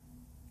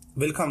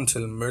Velkommen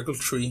til Merkle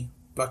Tree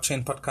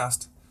Blockchain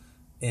Podcast,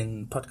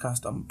 en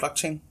podcast om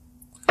blockchain.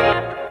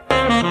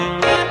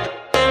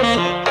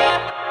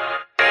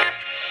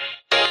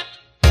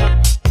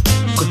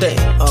 Goddag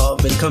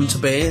og velkommen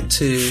tilbage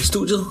til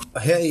studiet.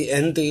 Og her i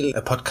anden del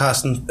af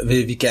podcasten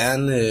vil vi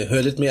gerne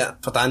høre lidt mere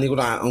fra dig,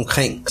 Nikolaj,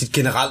 omkring dit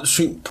generelle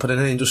syn på den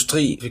her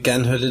industri. Vi vil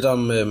gerne høre lidt om,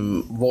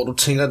 hvor du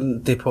tænker,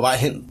 det er på vej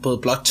hen, både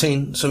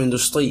blockchain som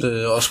industri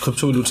og også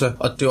kryptovaluta.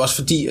 Og det er også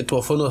fordi, at du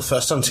har fået noget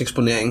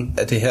førstehåndseksponering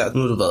af det her.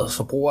 Nu har du været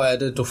forbruger af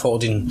det, du får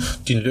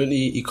din løn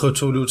i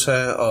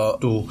kryptovaluta,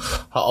 og du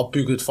har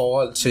opbygget et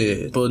forhold til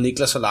både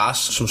Niklas og Lars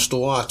som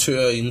store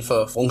aktører inden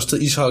for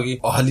Rungsted Ishockey,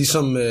 og har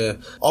ligesom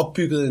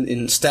opbygget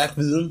en stærk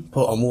viden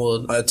på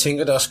området, og jeg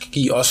tænker, det også kan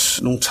give os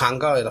nogle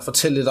tanker, eller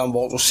fortælle lidt om,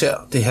 hvor du ser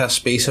det her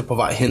space på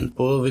vej hen.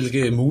 Både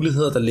hvilke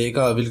muligheder der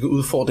ligger, og hvilke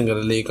udfordringer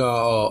der ligger,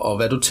 og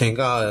hvad du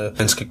tænker,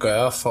 man skal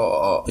gøre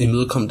for at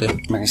imødekomme det.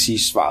 Man kan sige,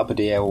 at svaret på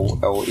det er jo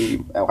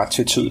ret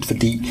tvetydigt,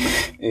 fordi,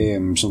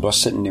 som du også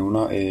selv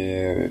nævner,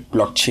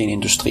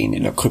 blockchain-industrien,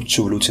 eller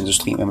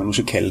kryptovaluta-industrien, hvad man nu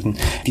skal kalde den,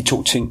 de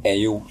to ting er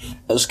jo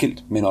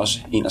adskilt, men også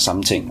en og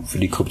samme ting,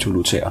 fordi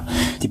kryptovalutaer,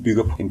 de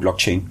bygger på en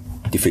blockchain.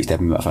 De fleste af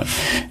dem i hvert fald.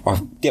 Og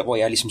der, hvor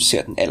jeg ligesom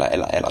ser den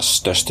aller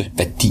største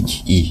værdi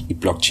i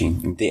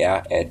blockchain, det er,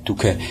 at du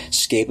kan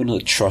skabe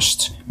noget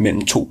trust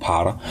mellem to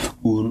parter,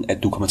 uden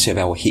at du kommer til at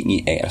være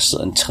afhængig af, at der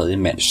sidder en tredje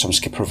mand, som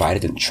skal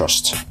provide den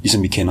trust.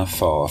 Ligesom vi kender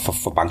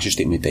for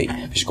banksystemet i dag.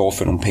 Hvis jeg går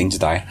overføre nogle penge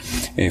til dig,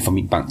 fra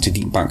min bank til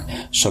din bank,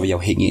 så er vi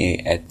afhængige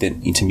af, at den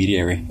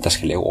intermediary, der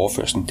skal lave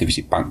overførslen, det vil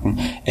sige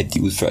banken, at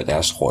de udfører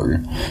deres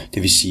rolle.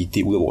 Det vil sige,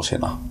 det er ud af vores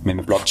hænder. Men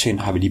med blockchain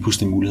har vi lige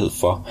pludselig mulighed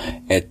for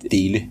at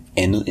dele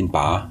andet end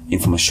bare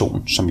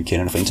information, som vi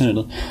kender det fra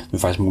internettet. Vi har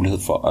faktisk mulighed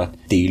for at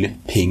dele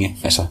penge,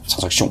 altså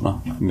transaktioner,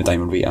 der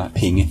involverer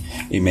penge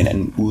med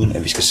hinanden, uden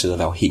at vi skal sidde og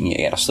være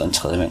afhængige af, at der sidder en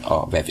tredje mand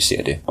og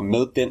verificerer det. Og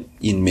med den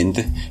i en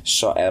mente,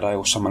 så er der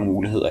jo så mange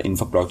muligheder inden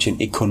for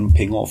blockchain, ikke kun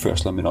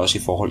pengeoverførsler, men også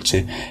i forhold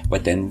til,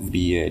 hvordan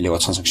vi laver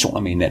transaktioner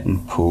med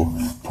hinanden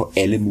på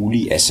alle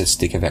mulige assets.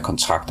 Det kan være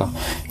kontrakter,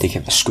 det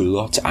kan være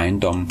skøder til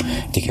ejendommen,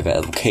 det kan være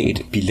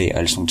advokat, bilag og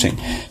alle sådan nogle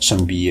ting,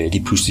 som vi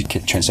lige pludselig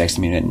kan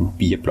transakte med hinanden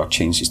via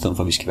blockchains, i stedet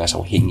for at vi skal være så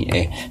afhængige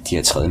af de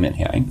her tredje mænd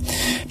her, ikke?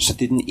 Så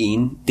det er den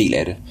ene del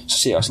af det. Så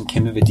ser jeg også en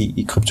kæmpe værdi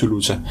i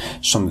kryptovaluta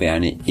som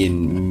værende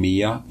en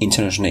mere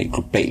international,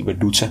 global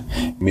valuta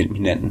mellem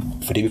hinanden.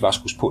 For det vi bare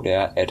skal huske på, det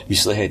er, at vi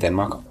sidder her i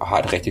Danmark og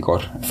har det rigtig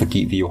godt, fordi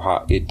vi jo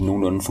har et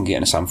nogenlunde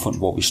fungerende samfund,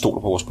 hvor vi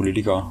stoler på vores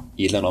politikere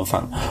i et eller andet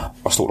omfang,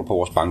 og stoler på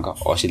vores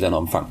banker også i et eller andet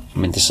omfang.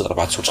 Men det sidder der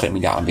bare 2-3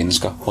 milliarder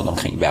mennesker rundt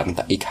omkring i verden,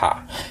 der ikke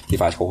har. Det er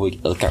faktisk overhovedet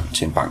ikke adgang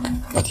til en bank.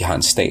 Og de har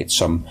en stat,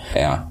 som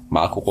er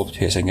meget korrupt.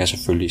 Her tænker jeg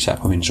selvfølgelig især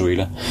på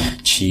Venezuela,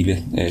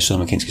 Chile,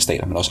 sydamerikanske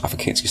stater, men også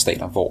afrikanske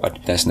stater, hvor at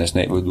deres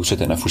nationale valuta,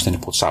 den er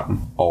fuldstændig brudt sammen,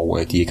 og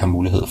de ikke har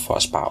mulighed for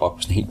at spare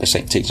op. Sådan en helt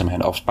basal ting, som at have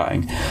en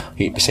opsparing,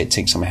 helt basal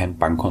ting, som at have en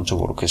bankkonto,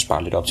 hvor du kan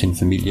spare lidt op til din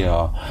familie,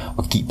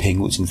 og give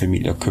penge ud til din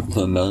familie, og købe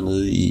noget mad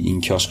nede i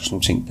en kiosk og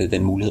sådan nogle ting.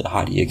 Den mulighed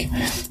har de ikke.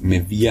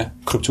 Men via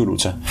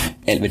kryptovaluta,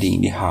 alt hvad de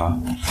egentlig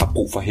har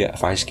brug for her, er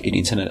faktisk en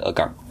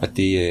internetadgang, og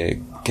det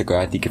kan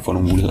gøre, at de kan få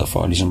nogle muligheder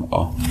for ligesom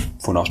at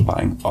få en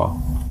opsparing og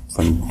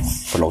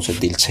få lov til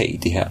at deltage i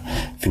det her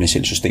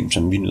finansielle system,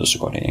 som vi nyder så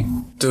godt af, ikke?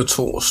 Det er jo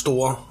to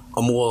store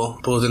områder,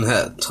 både den her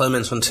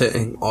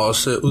tredjemandshåndtering og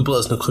også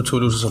udbredelsen af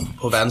kryptovaluta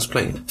på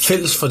verdensplan.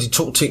 Fælles for de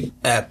to ting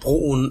er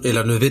brugen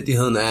eller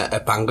nødvendigheden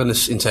af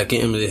bankernes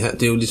interagering med det her.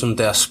 Det er jo ligesom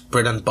deres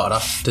bread and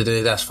butter. Det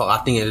er deres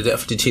forretning, og det er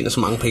derfor, de tjener så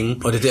mange penge.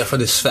 Og det er derfor,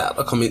 det er svært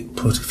at komme ind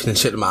på det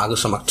finansielle marked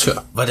som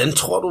aktør. Hvordan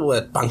tror du,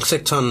 at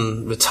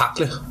banksektoren vil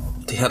takle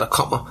det her, der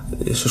kommer?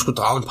 Så skulle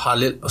drage en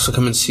parallel, og så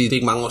kan man sige, det er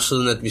ikke mange år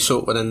siden, at vi så,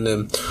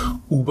 hvordan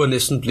Uber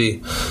næsten blev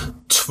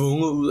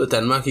tvunget ud af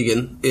Danmark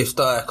igen,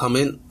 efter at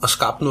komme ind og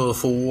skabt noget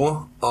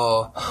furore,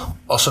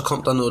 og så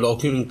kom der noget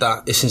lovgivning,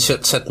 der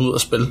essentielt satte dem ud af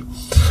spil.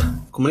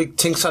 Kunne man ikke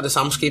tænke sig, at det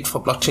samme skete for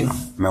blockchain?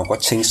 Man kunne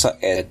godt tænke sig,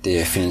 at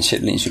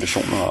finansielle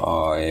institutioner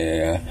og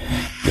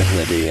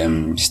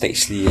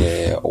statslige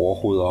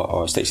overhoveder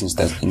og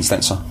statslige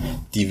instanser,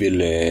 de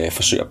vil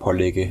forsøge at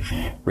pålægge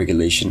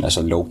regulation,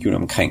 altså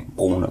lovgivning omkring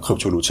brugen af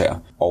kryptovalutaer.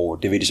 Og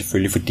det vil de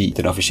selvfølgelig, fordi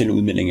den officielle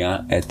udmelding er,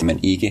 at man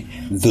ikke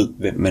ved,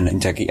 hvem man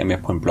interagerer med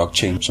på en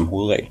blockchain som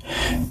hovedregel.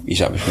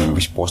 Især hvis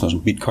man bruger sådan noget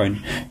som bitcoin,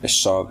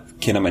 så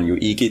kender man jo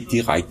ikke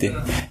direkte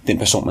den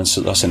person, man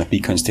sidder og sender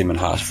bitcoins til. Man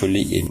har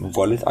selvfølgelig en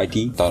wallet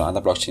ID. Der er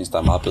andre blockchains, der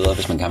er meget bedre,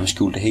 hvis man gerne vil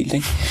skjule det helt,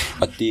 ikke?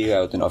 Og det er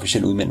jo den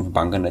officielle udmelding fra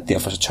bankerne, at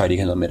derfor så tør de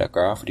ikke have noget med det at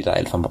gøre, fordi der er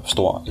alt for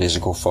stor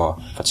risiko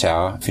for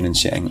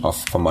terrorfinansiering og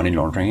for money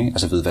laundering, ikke?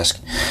 Altså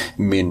hvidvask.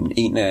 Men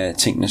en af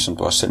tingene, som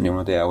du også selv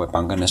nævner, det er jo, at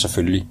bankerne er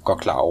selvfølgelig godt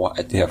klar over,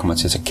 at det her kommer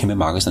til at tage kæmpe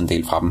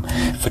markedsandel fra dem,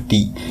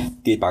 fordi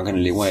det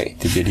bankerne lever af,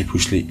 det bliver lige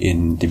pludselig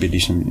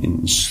ligesom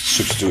en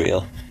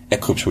substitueret af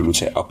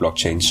kryptovaluta og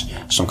blockchains,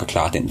 som kan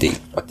klare den del.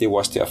 Og det er jo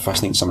også derfor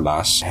sådan en som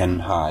Lars, han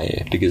har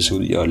begivet sig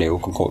ud i at lave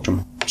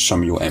Concordium,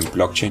 som jo er en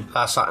blockchain.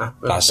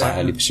 Lars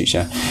Seier, lige præcis,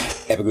 ja.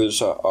 Er begyndt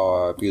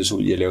sig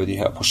ud i at lave det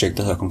her projekt,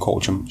 der hedder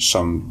Concordium,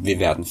 som vil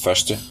være den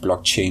første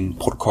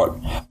blockchain-protokol,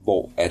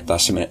 hvor at der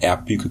simpelthen er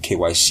bygget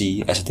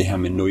KYC, altså det her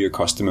med Know Your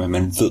Customer,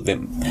 man ved,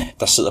 hvem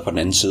der sidder på den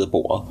anden side af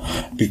bordet.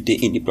 Byg det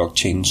ind i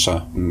blockchain, så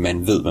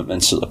man ved, hvem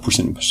man sidder på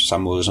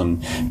samme måde,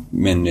 som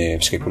man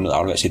skal gå ned og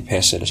aflevere sit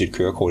pas eller sit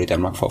kørekort i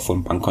Danmark for at få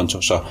en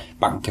bankkonto, så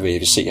banken kan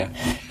verificere,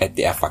 at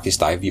det er faktisk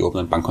dig, vi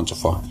åbner en bankkonto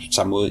for.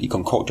 Samme måde i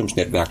Concordiums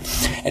netværk,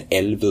 at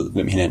alle ved,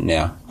 hvem hinanden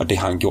er, og det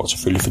har han gjort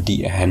selvfølgelig,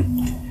 fordi at han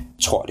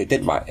tror, det er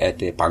den vej,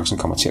 at branchen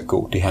kommer til at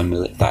gå. Det her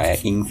med, at der er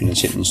ingen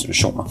finansielle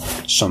institutioner,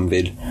 som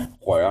vil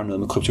røre noget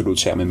med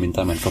kryptovalutaer,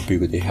 medmindre man får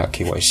bygget det her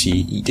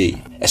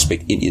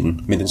KYC-ID-aspekt ind i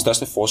den. Men den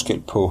største forskel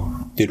på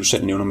det, du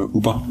selv nævner med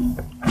Uber,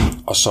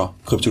 og så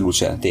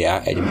kryptovalutaer, det er,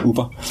 at med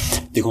Uber,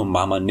 det kunne man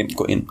meget, meget nemt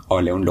gå ind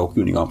og lave en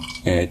lovgivning om.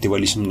 Det var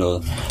ligesom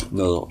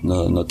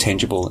noget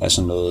tangible,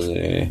 altså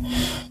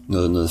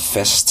noget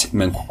fast.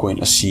 Man kunne gå ind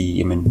og sige,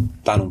 jamen,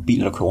 der er nogle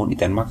biler, der kører rundt i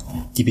Danmark.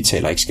 De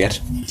betaler ikke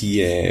skat.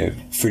 De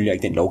følger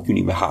ikke den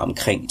lovgivning, vi har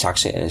omkring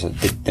taxa, altså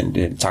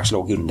den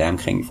taxalovgivning, der er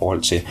omkring i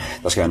forhold til,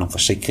 der skal være nogle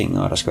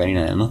forsikringer, og der skal være en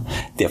eller andet.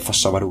 Derfor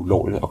så var det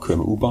ulovligt at køre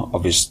med Uber, og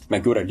hvis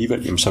man gjorde det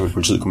alligevel, jamen, så vil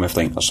politiet komme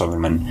efter en, og så vil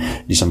man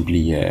ligesom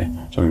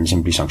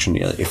blive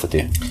sanktioneret efter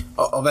det.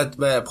 Og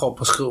hvad jeg prøver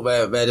på at skrive,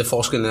 hvad er det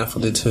forskellen er for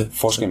det til?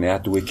 Forskellen er,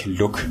 at du ikke kan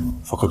lukke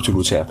for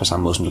kryptovalutaer på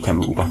samme måde, som du kan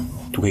med Uber.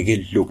 Du kan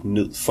ikke lukke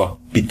ned for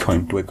Bitcoin,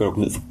 du kan ikke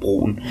lukke ned for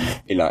brugen,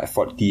 eller at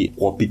folk de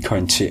bruger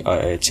Bitcoin til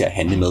at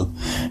handle med.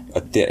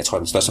 Og der, jeg tror,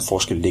 den største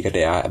forskel ligger,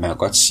 det er, at man kan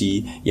godt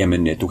sige,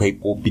 jamen, du kan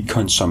ikke bruge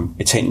Bitcoin som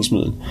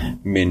betalingsmiddel,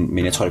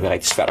 men jeg tror, det bliver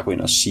rigtig svært at gå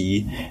ind og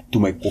sige, du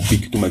må ikke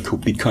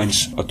købe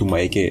Bitcoins, og du må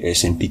ikke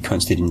sende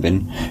Bitcoins til din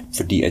ven,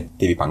 fordi at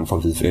det er vi bange for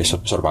at vide, så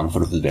er du bange for,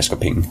 at du hvidvasker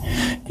penge.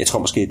 Jeg tror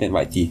måske, den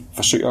vej, de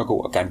forsøger at gå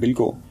og gerne vil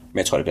gå, men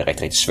jeg tror, det bliver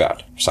rigtig, rigtig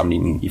svært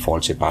sammenligning i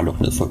forhold til bare at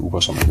lukke ned for Uber,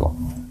 som man gjorde.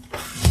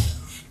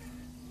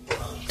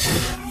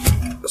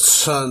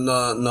 Så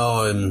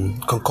når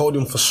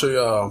Concordium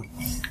forsøger,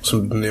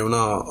 som du nævner,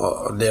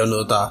 at lave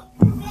noget,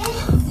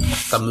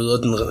 der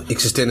møder den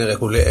eksisterende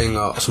regulering,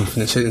 og som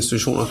finansielle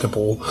institutioner kan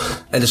bruge,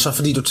 er det så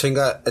fordi, du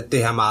tænker, at det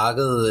her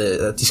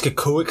marked, de skal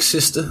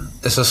coexiste?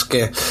 Altså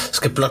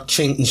skal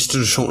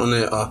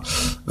blockchain-institutionerne og,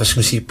 hvad skal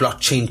man sige,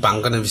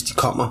 blockchain-bankerne, hvis de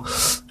kommer,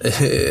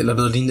 eller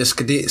noget lignende,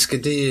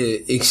 skal det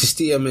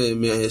eksistere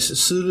med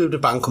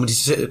sideløbende bank?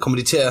 Kommer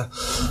de til at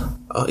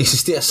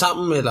eksistere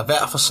sammen, eller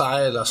hver for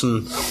sig, eller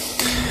sådan?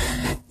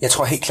 Jeg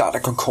tror helt klart,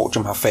 at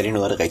Concordium har fat i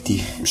noget af det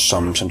rigtige,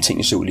 som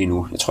tingene ser ud lige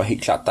nu. Jeg tror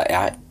helt klart, der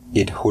er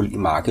et hul i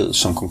markedet,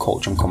 som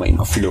Concordium kommer ind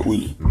og fylder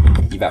ud,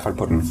 i hvert fald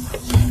på den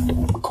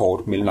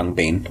kort mellemlange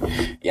bane.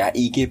 Jeg er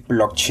ikke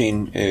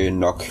blockchain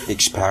nok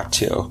ekspert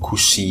til at kunne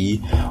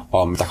sige,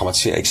 om der kommer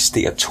til at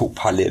eksistere 2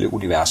 parallelle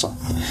universer.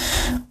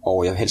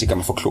 Og jeg vil helst ikke gøre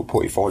mig for klog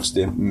på i forhold til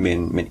det,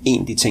 men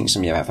en af de ting,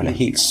 som jeg i hvert fald er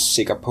helt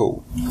sikker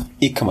på,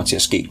 ikke kommer til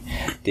at ske,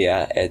 det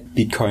er, at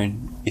Bitcoin,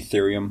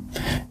 Ethereum,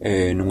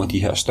 nogle af de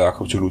her større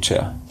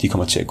kryptovalutaer, de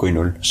kommer til at gå i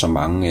nul, som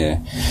mange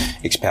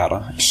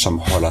eksperter, som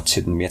holder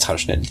til den mere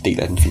traditionelle del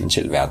af den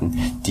finansielle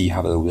verden, de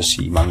har været ude at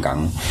sige mange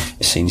gange,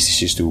 senest i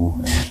sidste uge.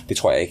 Det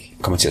tror jeg ikke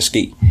kommer til at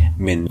ske,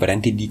 men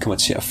hvordan det lige kommer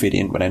til at fedte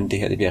ind, hvordan det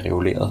her det bliver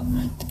reguleret,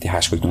 det har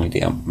jeg sgu ikke nogen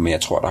idé om, men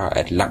jeg tror, der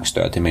er et langt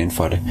større demand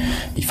for det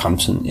i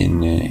fremtiden,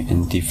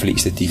 end de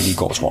fleste, de lige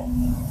går tror.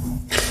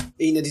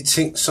 En af de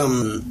ting, som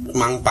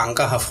mange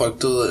banker har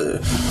frygtet,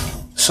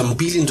 som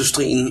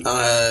mobilindustrien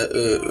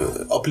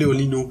oplever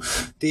lige nu,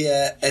 det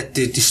er, at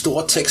de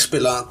store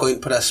tech-spillere går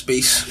ind på deres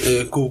space.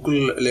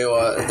 Google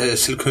laver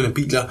selvkørende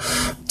biler.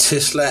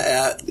 Tesla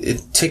er et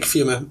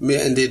tech-firma,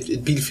 mere end det er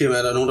et bilfirma,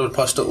 er der nogen, der vil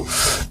påstå.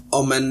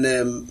 Og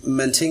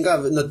man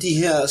tænker, når de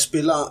her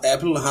spillere,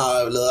 Apple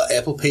har lavet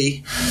Apple Pay,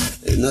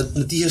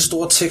 når de her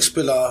store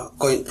tech-spillere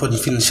går ind på den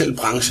finansielle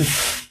branche,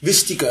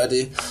 hvis de gør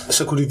det,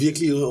 så kunne de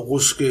virkelig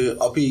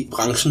ruske op i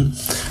branchen.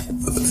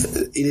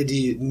 Et af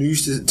de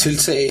nyeste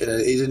tiltag, eller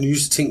et af de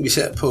nyeste ting, vi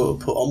ser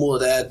på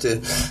området, er,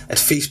 at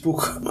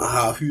Facebook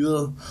har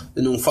hyret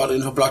nogle folk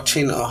inden for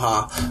blockchain, og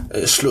har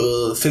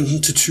slået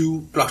 15-20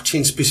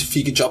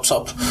 blockchain-specifikke jobs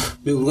op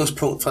med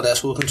udgangspunkt fra deres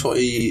hovedkontor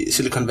i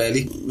Silicon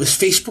Valley. Hvis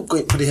Facebook går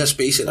ind på det her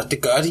space, eller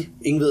det gør de,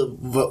 ingen ved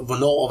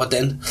hvornår og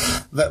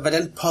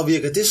hvordan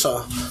påvirker det så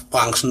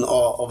branchen,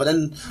 og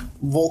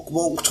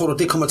hvor tror du,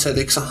 det kommer til at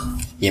lægge sig?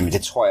 Jamen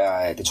det tror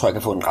jeg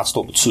kan få en ret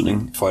stor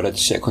betydning for det. Det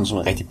ser jeg kun som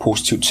en rigtig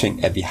positiv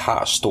ting, at vi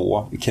har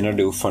store, vi kender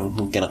det jo fra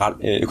en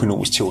generel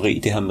økonomisk teori,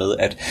 det her med,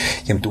 at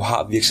jamen, du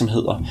har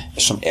virksomheder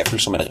som Apple,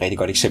 som er et rigtig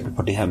godt eksempel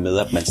på det her med,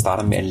 at man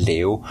starter med at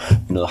lave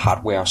noget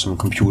hardware som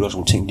computer og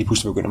sådan ting, lige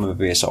pludselig begynder man at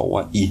bevæge sig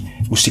over i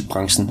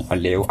musikbranchen og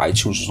lave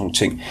iTunes og sådan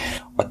ting.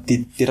 Og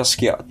det der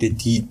sker,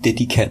 det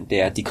de kan,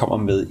 det er, at de kommer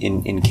med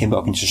en kæmpe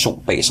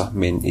organisation bag sig,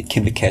 med et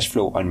kæmpe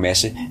cashflow og en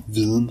masse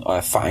viden og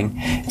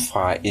erfaring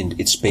fra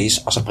et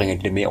space, og så bringer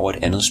de det med over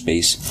et andet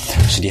space.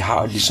 Så de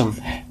har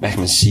ligesom, hvad kan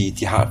man sige,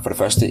 de har for det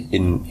første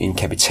en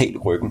kapital i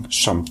ryggen,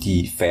 som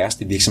de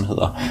færreste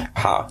virksomheder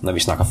har, når vi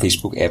snakker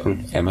Facebook, Apple,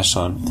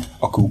 Amazon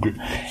og Google,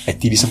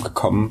 at de ligesom kan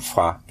komme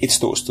fra et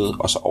ståsted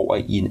og så over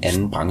i en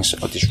anden branche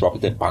og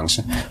disrupte den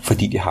branche,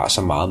 fordi de har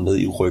så meget med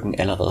i ryggen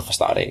allerede fra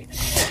start af.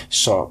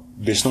 Så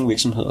hvis nogle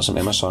virksomheder som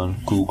Amazon,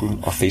 Google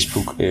og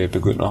Facebook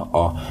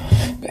begynder at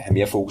have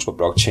mere fokus på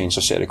blockchain,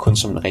 så ser det kun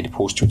som en rigtig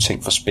positiv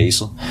ting for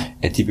spacet,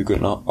 at de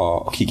begynder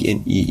at kigge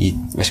ind i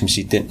hvad skal man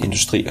sige, den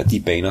industri og de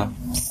baner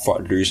for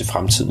at løse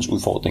fremtidens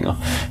udfordringer.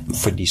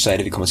 Fordi så er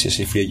det, vi kommer til at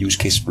se flere use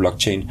cases på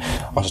blockchain,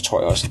 og så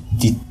tror jeg også,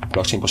 at de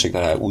blockchain-projekter,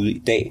 der er ude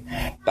i dag,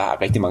 der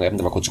er rigtig mange af dem,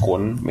 der var gået til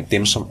grunden, men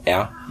dem, som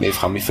er med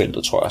fremme i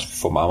feltet, tror jeg også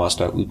får meget, meget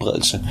større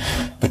udbredelse,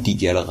 fordi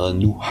de allerede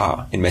nu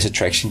har en masse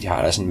traction, de har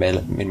altså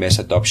en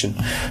masse adoption.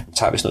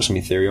 Tager vi sådan noget som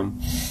Ethereum,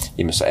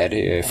 jamen så er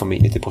det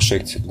formentlig det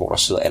projekt, hvor der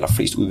sidder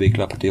allerflest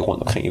udviklere på det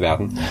rundt omkring i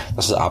verden,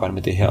 der sidder og arbejder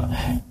med det her.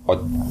 Og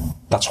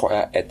der tror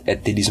jeg,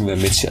 at det ligesom er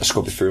med til at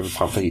skubbe Ethereum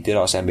frem, fordi det der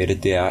også er med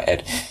det er,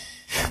 at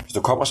hvis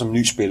du kommer som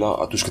ny spiller,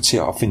 og du skal til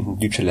at opfinde en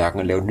ny tallerken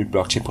og lave et nyt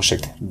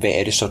blockchain-projekt, hvad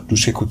er det så, du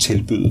skal kunne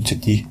tilbyde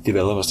til de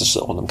developers, der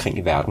sidder rundt omkring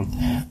i verden?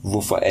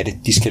 Hvorfor er det,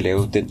 de skal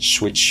lave den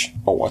switch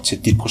over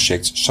til dit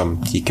projekt, som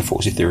de ikke kan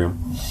få til Ethereum?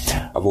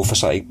 Og hvorfor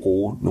så ikke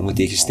bruge nogle af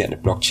de eksisterende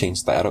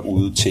blockchains, der er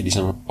derude, til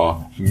ligesom at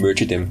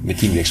merge dem med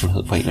din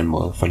virksomhed på en eller anden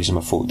måde, for ligesom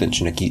at få den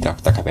synergi,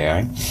 der kan være,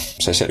 ikke?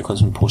 Så jeg ser det kun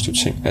som en positiv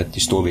ting, at de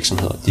store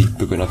virksomheder, de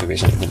begynder at bevæge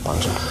sig ind i den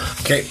branche.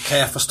 Kan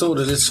jeg forstå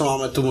det lidt som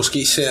om, at du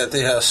måske ser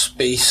det her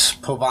space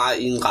på vej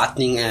i en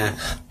retning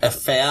af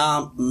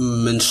færre,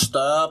 men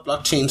større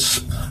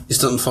blockchains, i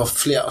stedet for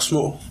flere og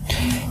små?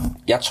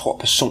 Jeg tror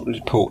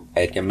personligt på,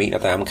 at jeg mener,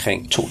 der er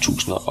omkring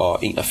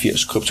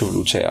 2081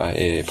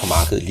 kryptovalutaer på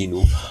markedet lige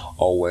nu,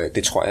 og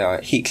det tror jeg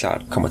helt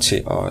klart kommer til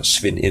at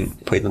svinde ind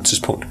på et eller andet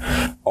tidspunkt.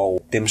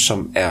 Og dem,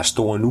 som er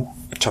store nu,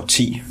 top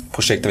 10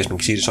 projekter, hvis man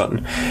kan sige det sådan,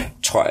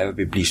 tror jeg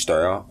vil blive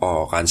større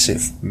og rense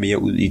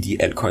mere ud i de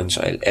altcoins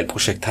og alt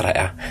projekter, der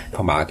er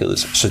på markedet,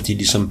 så de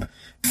ligesom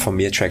får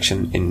mere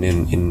traction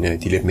end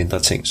de lidt mindre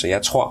ting. Så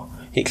jeg tror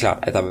helt klart,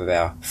 at der vil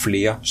være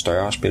flere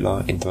større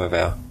spillere, end der vil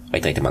være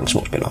rigtig, rigtig mange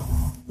små spillere.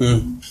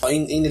 Og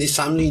en af de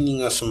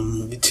sammenligninger,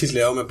 som vi tit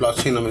laver med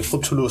blockchain og med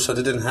kryptovaluta,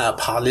 det er den her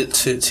parallel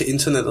til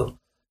internettet.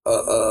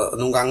 Og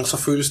nogle gange så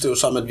føles det jo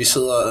som, at vi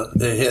sidder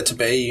her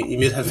tilbage i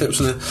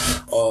midt-90'erne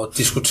og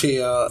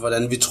diskuterer,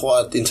 hvordan vi tror,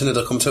 at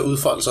internettet kommer til at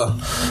udfolde sig.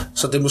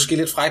 Så det er måske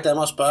lidt frækt af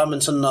mig at spørge,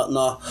 men sådan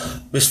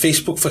hvis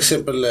Facebook for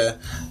eksempel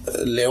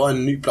laver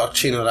en ny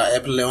blockchain, eller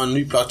Apple laver en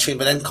ny blockchain,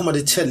 hvordan kommer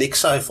det til at lægge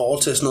sig i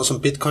forhold til sådan noget som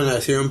Bitcoin og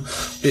Ethereum?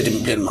 Bliver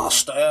det meget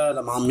større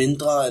eller meget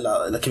mindre,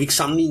 eller kan vi ikke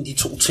sammenligne de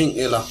to ting?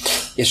 Eller?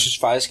 Jeg synes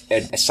faktisk,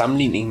 at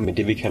sammenligningen med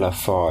det, vi kalder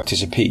for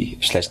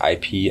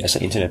TCP/IP, altså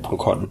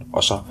internetprotokollen,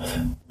 og så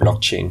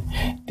blockchain,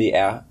 det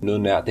er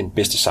noget nær den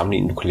bedste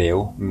sammenligning, du kan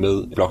lave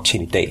med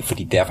blockchain i dag,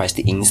 fordi det er faktisk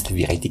det eneste,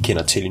 vi rigtig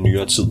kender til i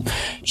nyere tid,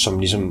 som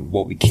ligesom,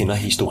 hvor vi kender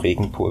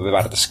historikken på, hvad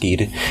var det, der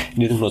skete.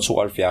 I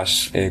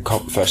 1972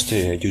 kom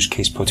første use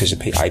case på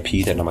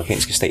TCP/IP, da den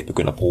amerikanske stat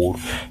begyndte at bruge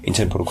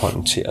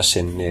internetprotokollen til at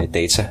sende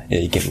data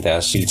igennem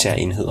deres militære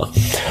enheder.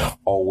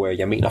 Og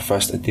jeg mener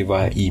først, at det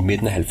var i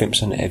midten af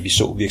 90'erne, at vi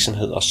så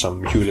virksomheder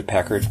som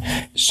Hewlett-Packard,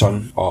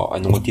 Sun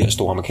og nogle af de her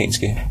store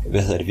amerikanske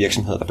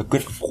virksomheder, der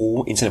begyndte at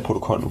bruge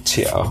internetprotokollen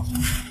til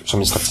som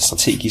en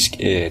strategisk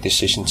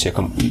decision til at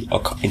komme ud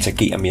og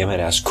interagere mere med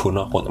deres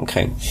kunder rundt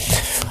omkring.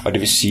 Og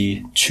det vil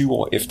sige 20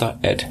 år efter,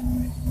 at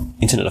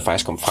internettet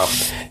faktisk kom frem,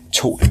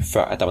 tog det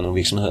før, at der var nogle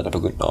virksomheder, der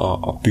begyndte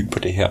at bygge på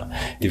det her.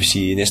 Det vil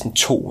sige næsten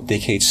 2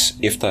 decades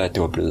efter, at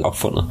det var blevet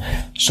opfundet,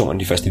 så man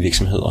de første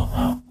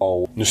virksomheder.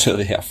 Og nu sidder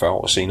vi her 40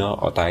 år senere,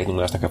 og der er ikke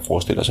nogen af os, der kan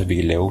forestille os, at vi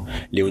kan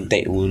leve en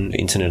dag uden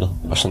internettet.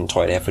 Og sådan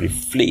tror jeg, det er for de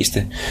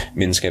fleste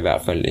mennesker, i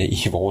hvert fald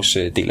i vores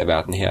del af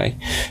verden her, ikke?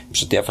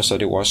 Så derfor så er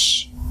det jo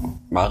også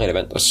meget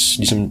relevant at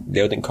ligesom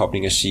lave den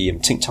kobling og sige, at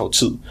ting tager jo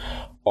tid.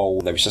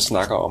 Og når vi så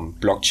snakker om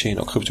blockchain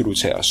og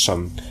kryptovalutaer,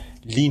 som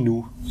lige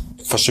nu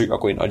forsøger at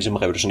gå ind og ligesom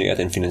revolutionere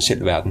den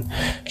finansielle verden,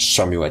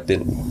 som jo er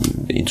den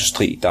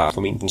industri, der er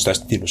formentlig den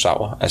største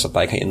dinosaur, altså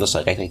der ikke har ændret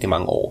sig i rigtig, rigtig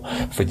mange år,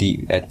 fordi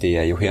at det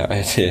er jo her,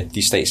 at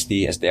de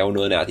statslige, altså det er jo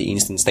noget nær det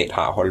eneste en stat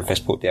har at holde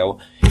fast på, det er jo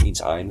ens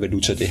egen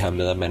valuta, det her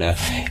med, at man er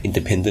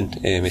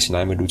independent med sin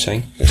egen valuta,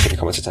 ikke? Så det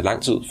kommer til at tage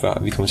lang tid,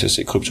 før vi kommer til at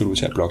se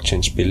kryptovaluta og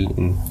blockchain spille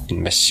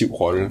en massiv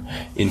rolle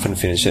inden for den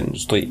finansielle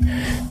industri,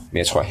 men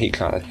jeg tror helt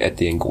klart, at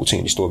det er en god ting,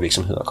 at de store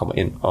virksomheder kommer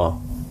ind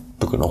og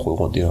begynder at rode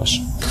rundt i det også.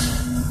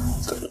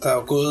 Der er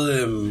jo gået,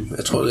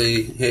 jeg tror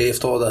det her i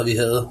efteråret, der vi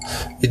havde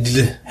et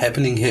lille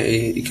happening her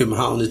i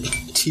København, en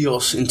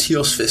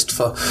 10-årsfest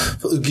for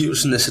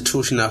udgivelsen af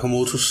Satoshi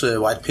Nakamotos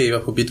white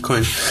paper på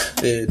Bitcoin.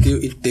 Det er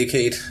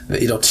jo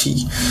et årti.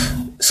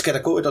 Skal der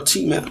gå et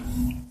årti mere,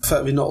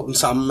 før vi når den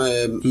samme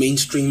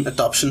mainstream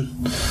adoption?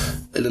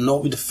 Eller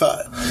når vi det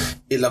før?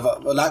 Eller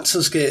hvor lang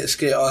tid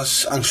skal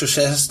os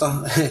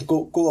entusiaster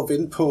gå og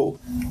vente på,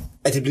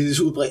 at det bliver lige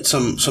så udbredt,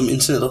 som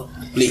internettet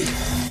blev?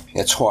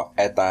 Jeg tror,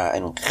 at der er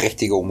en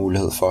rigtig god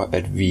mulighed for,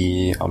 at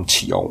vi om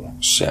 10 år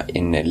ser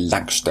en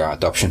langt større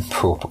adoption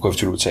på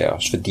kryptovalutaer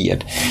også, fordi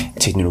at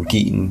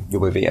teknologien jo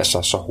bevæger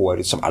sig så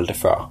hurtigt som aldrig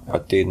før,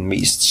 og det er den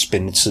mest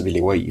spændende tid, vi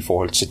lever i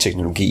forhold til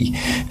teknologi.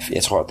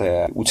 Jeg tror, der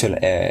er utal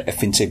af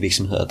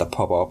fintech-virksomheder, der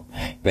popper op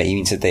hver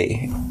eneste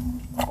dag,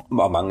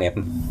 og mange af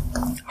dem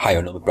har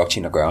jo noget med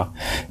blockchain at gøre.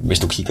 Hvis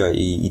du kigger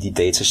i de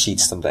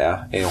datasheets, som der er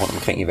rundt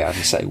omkring i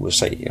verden, så i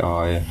USA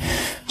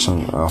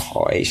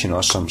og Asien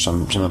også,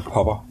 som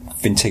popper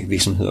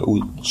fintech-virksomheder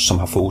ud, som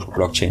har fokus på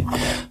blockchain.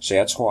 Så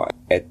jeg tror,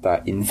 at der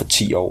inden for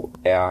 10 år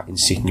er en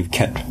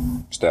signifikant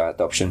større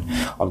adoption.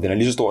 Om den er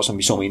lige så stor, som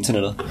vi så med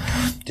internettet,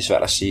 det er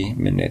svært at sige,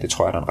 men det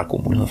tror jeg, der er en ret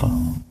god mulighed for.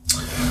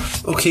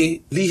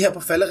 Okay, lige her på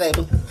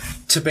falderebet,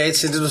 tilbage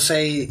til det, du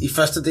sagde i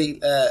første del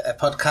af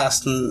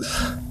podcasten.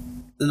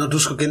 Når du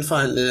skal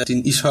genforhandle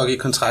din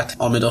ishockey-kontrakt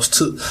om et års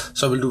tid,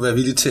 så vil du være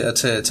villig til at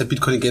tage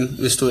bitcoin igen,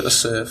 hvis du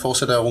ellers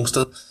fortsætter at runge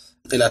sted.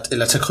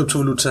 Eller tage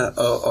kryptovaluta.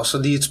 Og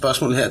så lige et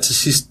spørgsmål her til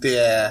sidst,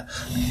 det er,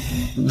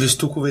 hvis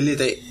du kunne vælge i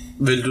dag,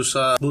 vil du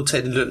så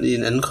modtage din løn i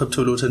en anden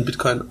kryptovaluta end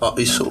bitcoin,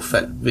 og i så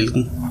fald,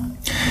 hvilken?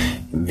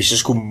 Hvis jeg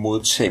skulle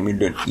modtage min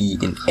løn i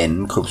en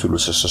anden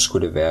kryptovaluta, så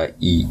skulle det være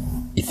i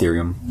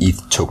Ethereum, ETH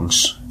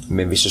tokens.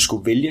 Men hvis jeg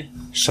skulle vælge,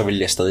 så vil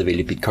jeg stadig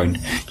vælge bitcoin.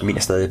 Jeg mener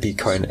stadig, at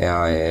bitcoin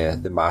er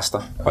the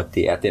master, og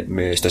det er den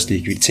med størst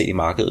likviditet i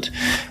markedet,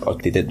 og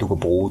det er den, du kan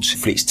bruge til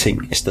flest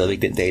ting, er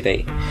stadigvæk den dag i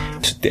dag.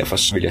 Så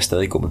derfor vil jeg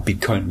stadig gå med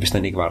bitcoin. Hvis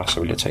den ikke var der, så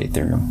vil jeg tage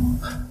Ethereum.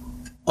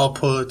 Og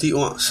på de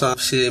ord, så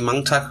siger jeg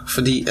mange tak,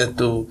 fordi at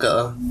du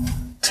gad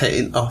tage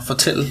ind og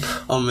fortælle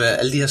om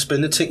alle de her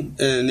spændende ting,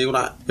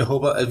 Nikolaj. Jeg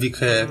håber, at vi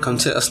kan komme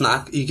til at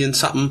snakke igen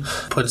sammen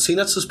på et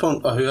senere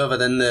tidspunkt og høre,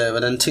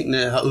 hvordan tingene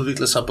har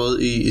udviklet sig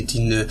både i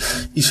din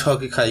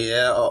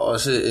ishockey-karriere og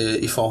også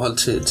i forhold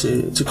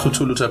til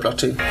kryptovaluta og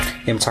blockchain.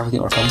 Jamen tak fordi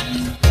du var kommet.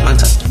 Mange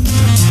tak.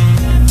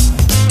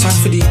 Tak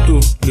fordi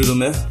du lyttede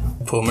med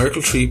på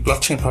Miracle Tree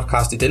Blockchain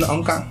Podcast i denne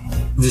omgang.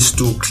 Hvis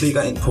du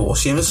klikker ind på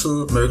vores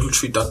hjemmeside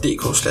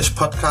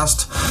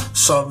miracletree.dk/podcast,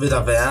 så vil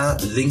der være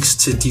links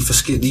til de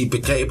forskellige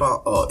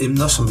begreber og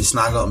emner, som vi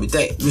snakker om i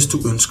dag, hvis du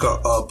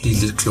ønsker at blive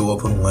lidt klogere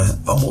på nogle af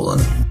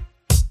områderne.